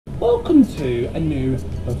welcome to a new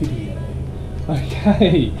video.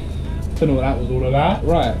 Okay, don't know what that was all about.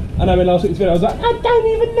 Right, I know in last week's video I was like, I don't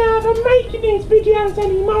even know if I'm making these videos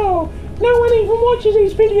anymore. No one even watches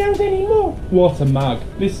these videos anymore. What a mug.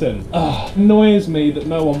 Listen, annoys me that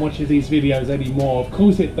no one watches these videos anymore. Of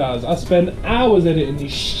course it does. I spend hours editing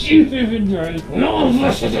these stupid videos. No one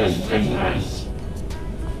watches these videos.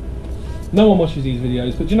 No one watches these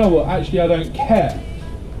videos, but do you know what? Actually, I don't care.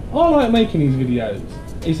 I like making these videos.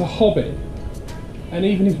 It's a hobby. And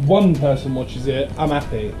even if one person watches it, I'm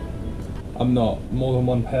happy. I'm not. More than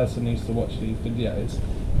one person needs to watch these videos.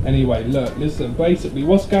 Anyway, look, listen, basically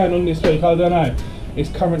what's going on this week, I don't know.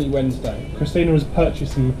 It's currently Wednesday. Christina has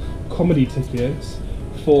purchased some comedy tickets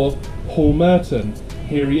for Paul Merton.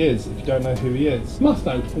 Here he is, if you don't know who he is. You must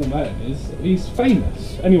know who Paul Merton is, he's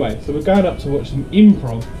famous. Anyway, so we're going up to watch some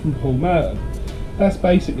improv from Paul Merton. That's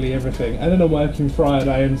basically everything. And then I'm working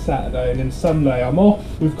Friday and Saturday, and then Sunday I'm off.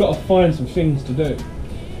 We've got to find some things to do.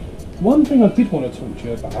 One thing I did want to talk to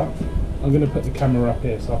you about, I'm going to put the camera up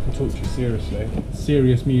here so I can talk to you seriously.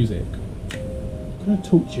 Serious music. I'm going to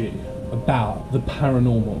talk to you about the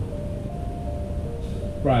paranormal.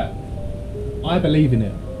 Right, I believe in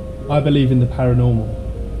it. I believe in the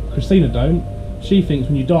paranormal. Christina don't. She thinks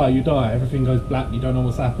when you die, you die. Everything goes black, you don't know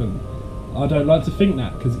what's happened. I don't like to think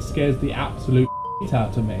that because it scares the absolute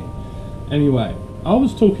out of me. Anyway, I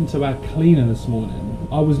was talking to our cleaner this morning.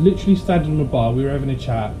 I was literally standing on the bar, we were having a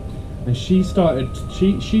chat, and she started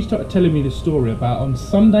telling me this story about on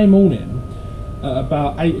Sunday morning at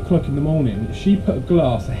about 8 o'clock in the morning, she put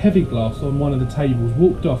a heavy glass on one of the tables,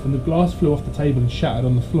 walked off, and the glass flew off the table and shattered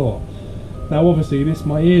on the floor. Now obviously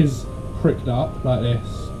my ears pricked up like this,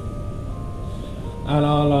 and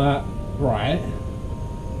I'm like, right,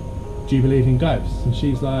 do you believe in ghosts? And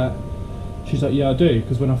she's like, yeah, I do,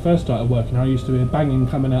 because when I first started working I used to hear banging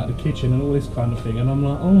coming out of the kitchen and all this kind of thing, and I'm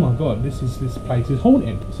like, oh my god, this place is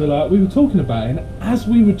haunted. So like, we were talking about it, and as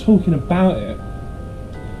we were talking about it,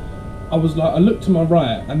 I was like, I looked to my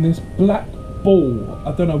right, and this black ball,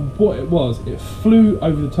 I don't know what it was, it flew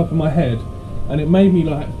over the top of my head, and it made me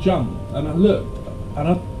like jump, and I looked, and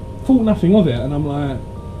I thought nothing of it, and I'm like,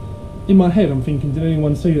 in my head I'm thinking, did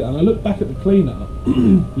anyone see that? And I looked back at the cleaner,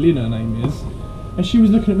 Lynn her name is, and she was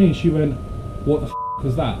looking at me and she went, what the f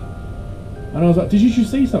was that? And I was like, did you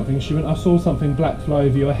just see something? She went, I saw something black fly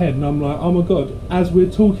over your head. And I'm like, oh my god, as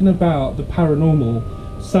we're talking about the paranormal,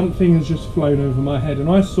 something has just flown over my head, and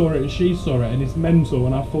I saw it and she saw it, and it's mental,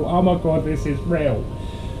 and I thought, oh my god, this is real.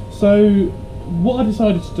 So what I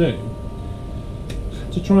decided to do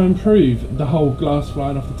to try and prove the whole glass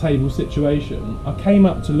flying off the table situation, I came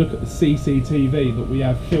up to look at the CCTV that we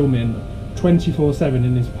have filming 24/7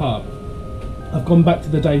 in this pub. I've gone back to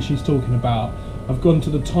the day she's talking about, I've gone to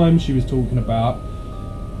the time she was talking about,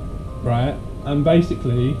 right, and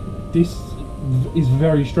basically this is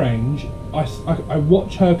very strange. I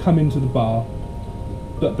watch her come into the bar,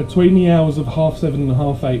 but between the hours of 7:30 and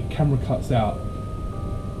 8:30, camera cuts out.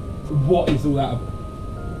 What is all that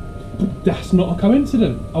about? That's not a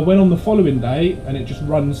coincidence. I went on the following day and it just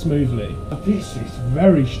runs smoothly. This is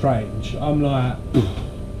very strange. I'm like,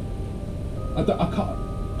 I can't,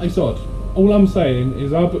 it's odd. All I'm saying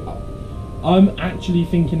is I'm actually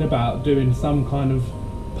thinking about doing some kind of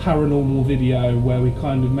paranormal video where we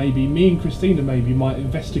kind of, maybe me and Christina maybe might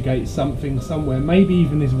investigate something somewhere, maybe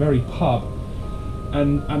even this very pub,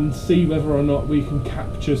 and see whether or not we can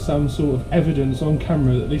capture some sort of evidence on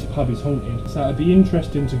camera that this pub is haunted. So it'd be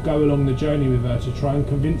interesting to go along the journey with her to try and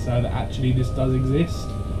convince her that actually this does exist.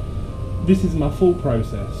 This is my thought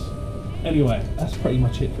process. Anyway, that's pretty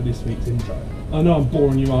much it for this week's intro. I know I'm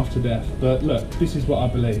boring you half to death, but look, this is what I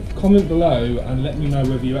believe. Comment below and let me know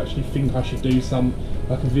whether you actually think I should do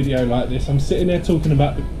like a video like this. I'm sitting there talking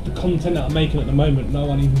about the content that I'm making at the moment, no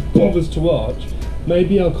one even bothers to watch.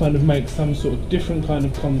 Maybe I'll kind of make some sort of different kind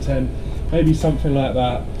of content, maybe something like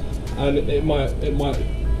that, and it might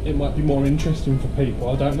be more interesting for people.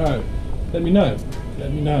 I don't know. Let me know.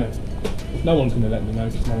 Let me know. No one's going to let me know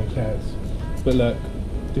because no one cares. But look,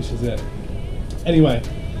 this is it. Anyway,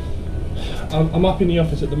 I'm up in the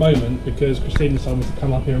office at the moment because Christina told me to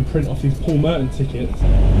come up here and print off these Paul Merton tickets.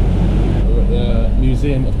 We're at the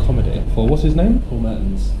Museum of Comedy for, what's his name? Paul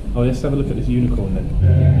Merton's. Oh, let's have a look at this unicorn then.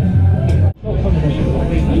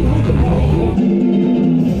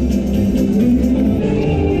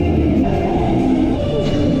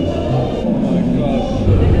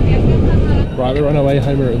 Right, we're on our way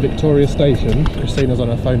home. We're at Victoria Station. Christina's on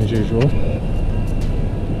her phone as usual.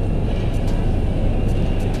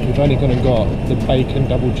 We've only gone and got the bacon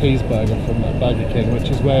double cheeseburger from Burger King, which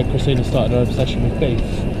is where Christina started her obsession with beef.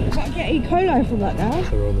 I can't get E. coli from that now.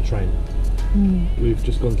 So we're on the train. We've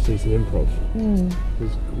just gone to see some improv.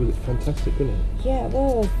 Was it fantastic, wasn't it? Yeah, it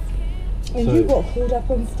was. And So- you got called up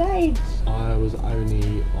on stage. I was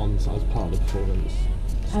only on, so I was part of the performance,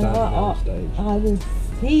 And standing on stage. I was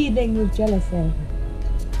seething with jealousy.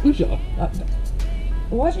 Was you?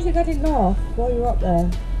 Why do you think I didn't laugh while you were up there?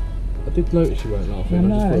 I did notice you weren't laughing. I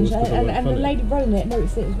know, I just thought it was 'cause I and weren't the funny. lady running it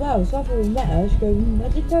noticed it as well. So after we met her, she goes, I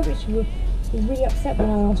didn't notice you were really upset when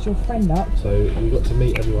I asked your friend up. So we got to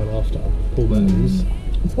meet everyone after. Paul Mertens.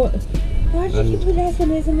 What? Why do you keep relaxing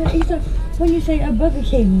this? And he's like, when you say Burger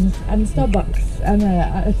Kings and Starbucks and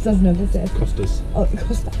it doesn't know this is. Costas. Oh,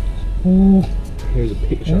 Costa. Oh. Here's a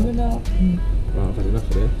picture. Right, Right, I've had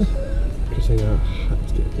enough of this. Christina had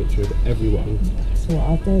to get a picture of everyone. That's what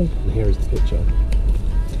I'll do. And here is the picture.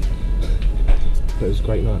 But it was a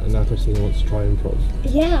great night, and now Christina wants to try improv.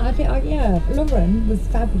 Yeah, I think, Lauren was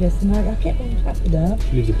fabulous, and I kept on track with her.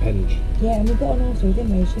 She lives in Penge. Yeah, and we got on after,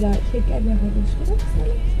 didn't we? She gave me a hug and she goes, oh, so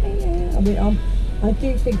nice, yeah. I mean, I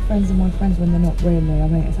do think friends are my friends when they're not really. I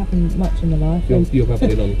mean, it's happened much in my life. You're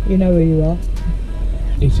babbling on. You know who you are.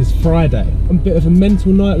 It is Friday. A bit of a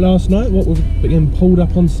mental night last night, what with being pulled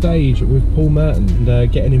up on stage with Paul Merton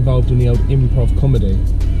and getting involved in the old improv comedy.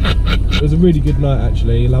 It was a really good night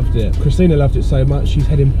actually, loved it. Christina loved it so much, she's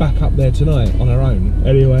heading back up there tonight on her own.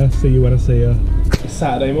 Anyway, I'll see you when I see her. It's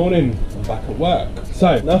Saturday morning, I'm back at work.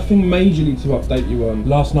 So, nothing majorly to update you on.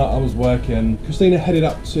 Last night I was working. Christina headed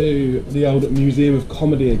up to the old Museum of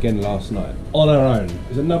Comedy again last night, on her own.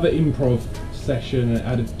 There's another improv session, it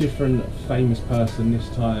had a different famous person this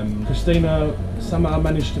time. Christina somehow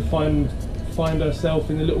managed to find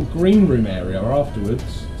herself in the little green room area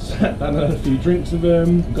afterwards. Sat down and had a few drinks with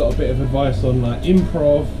them, got a bit of advice on like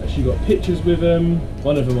improv. She got pictures with them,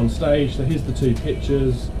 one of them on stage, so here's the two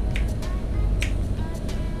pictures.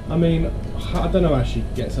 I mean, I don't know how she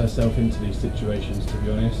gets herself into these situations, to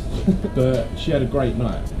be honest, but she had a great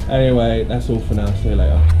night. Anyway, that's all for now, see you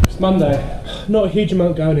later. It's Monday, not a huge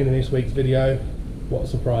amount going in this week's video. What a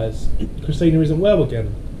surprise. Christina isn't well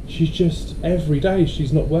again. She's just, every day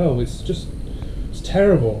she's not well, it's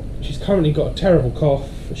terrible. She's currently got a terrible cough.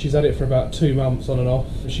 She's had it for about 2 months on and off.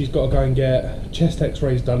 She's got to go and get chest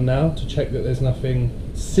x-rays done now to check that there's nothing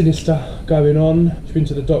sinister going on. She's been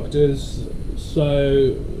to the doctors,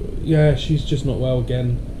 so yeah, she's just not well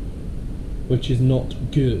again, which is not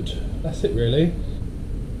good. That's it really.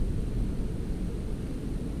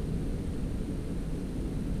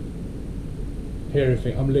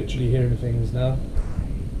 I'm literally hearing things now.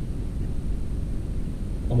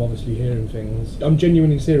 I'm obviously hearing things. I'm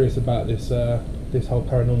genuinely serious about this this whole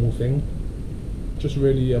paranormal thing. Just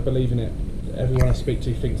really believe in it. Everyone I speak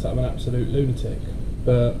to thinks that I'm an absolute lunatic,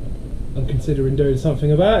 but I'm considering doing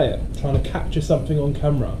something about it. Trying to capture something on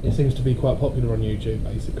camera. It seems to be quite popular on YouTube,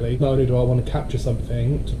 basically. Not only do I want to capture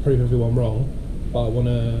something to prove everyone wrong, but I want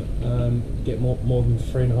to get more than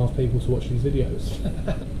 3.5 people to watch these videos.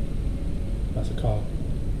 That's a car.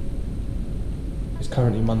 It's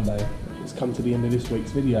currently Monday. It's come to the end of this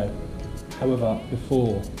week's video. However,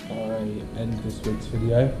 before I end this week's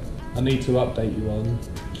video, I need to update you on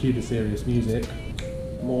cue the serious music.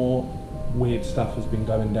 More weird stuff has been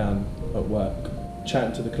going down at work.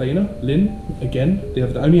 Chatting to the cleaner, Lynn, again.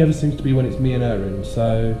 It only ever seems to be when it's me and her in,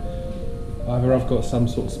 so either I've got some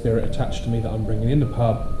sort of spirit attached to me that I'm bringing in the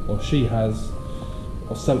pub, or she has,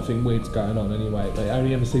 or something weird's going on anyway. But it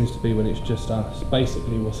only ever seems to be when it's just us.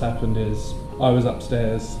 Basically what's happened is, I was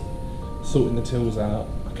upstairs sorting the tills out.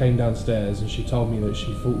 I came downstairs and she told me that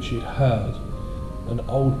she thought she'd heard an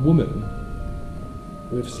old woman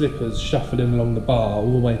with slippers shuffling along the bar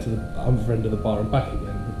all the way to the other end of the bar and back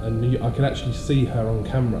again. And I could actually see her on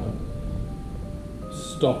camera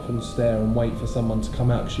stop and stare and wait for someone to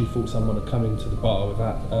come out because she thought someone had come into the bar with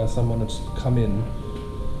that. Someone had come in.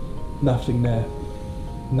 Nothing there.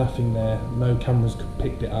 Nothing there. No cameras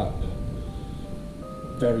picked it up.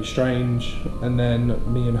 Very strange. And then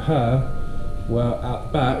me and her were out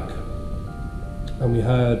the back and we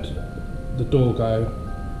heard the door go.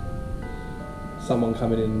 Someone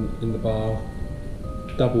coming in the bar,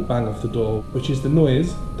 double bang off the door, which is the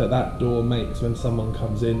noise that door makes when someone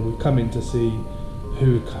comes in. We've come in to see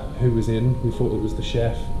who was in. We thought it was the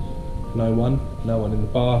chef. No one in the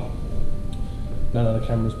bar. None of the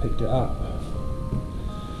cameras picked it up.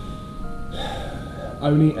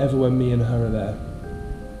 Only ever when me and her are there,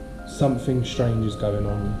 something strange is going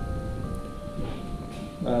on.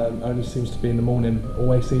 Only seems to be in the morning,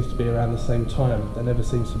 always seems to be around the same time. There never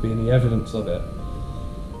seems to be any evidence of it.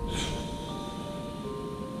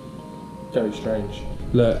 Very strange.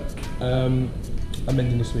 Look, I'm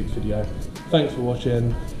ending this week's video. Thanks for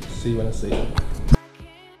watching, see you when I see you.